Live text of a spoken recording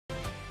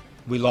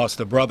we lost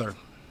a brother.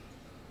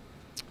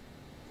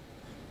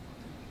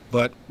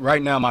 But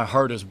right now my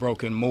heart is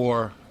broken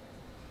more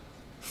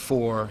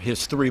for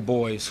his 3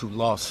 boys who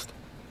lost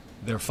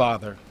their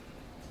father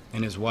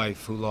and his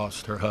wife who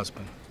lost her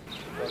husband.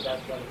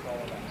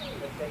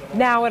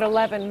 Now at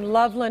 11,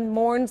 Loveland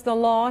mourns the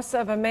loss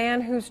of a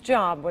man whose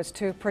job was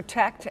to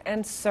protect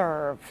and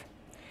serve.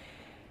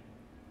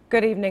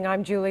 Good evening,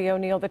 I'm Julie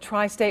O'Neill. The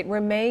Tri-State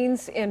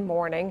remains in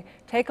mourning.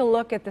 Take a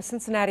look at the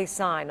Cincinnati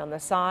sign on the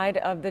side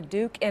of the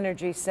Duke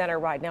Energy Center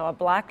right now. A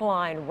black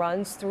line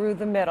runs through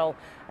the middle,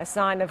 a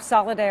sign of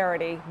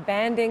solidarity,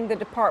 banding the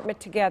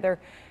department together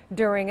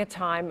during a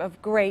time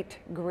of great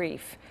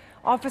grief.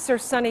 Officer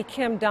Sonny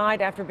Kim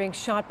died after being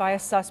shot by a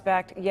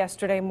suspect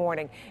yesterday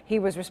morning. He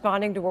was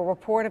responding to a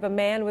report of a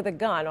man with a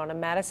gun on a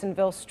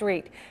Madisonville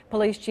street.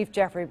 Police Chief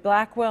Jeffrey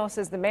Blackwell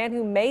says the man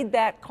who made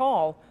that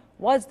call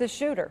was the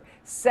shooter,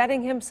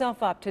 setting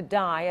himself up to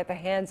die at the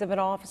hands of an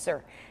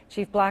officer.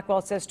 Chief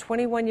Blackwell says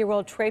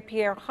 21-year-old Trey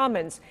Pierre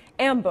Hummons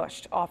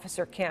ambushed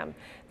Officer Kim.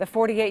 The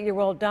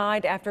 48-year-old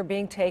died after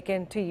being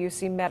taken to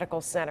UC Medical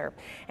Center.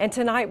 And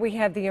tonight we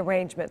have the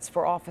arrangements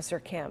for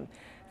Officer Kim.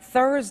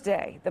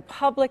 Thursday, the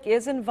public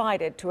is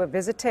invited to a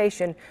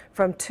visitation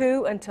from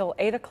 2 until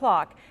 8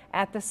 o'clock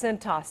at the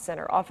Cintas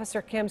Center.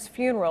 Officer Kim's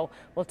funeral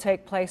will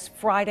take place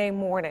Friday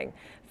morning.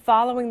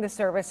 Following the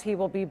service, he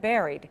will be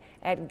buried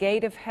at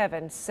Gate of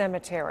Heaven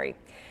Cemetery.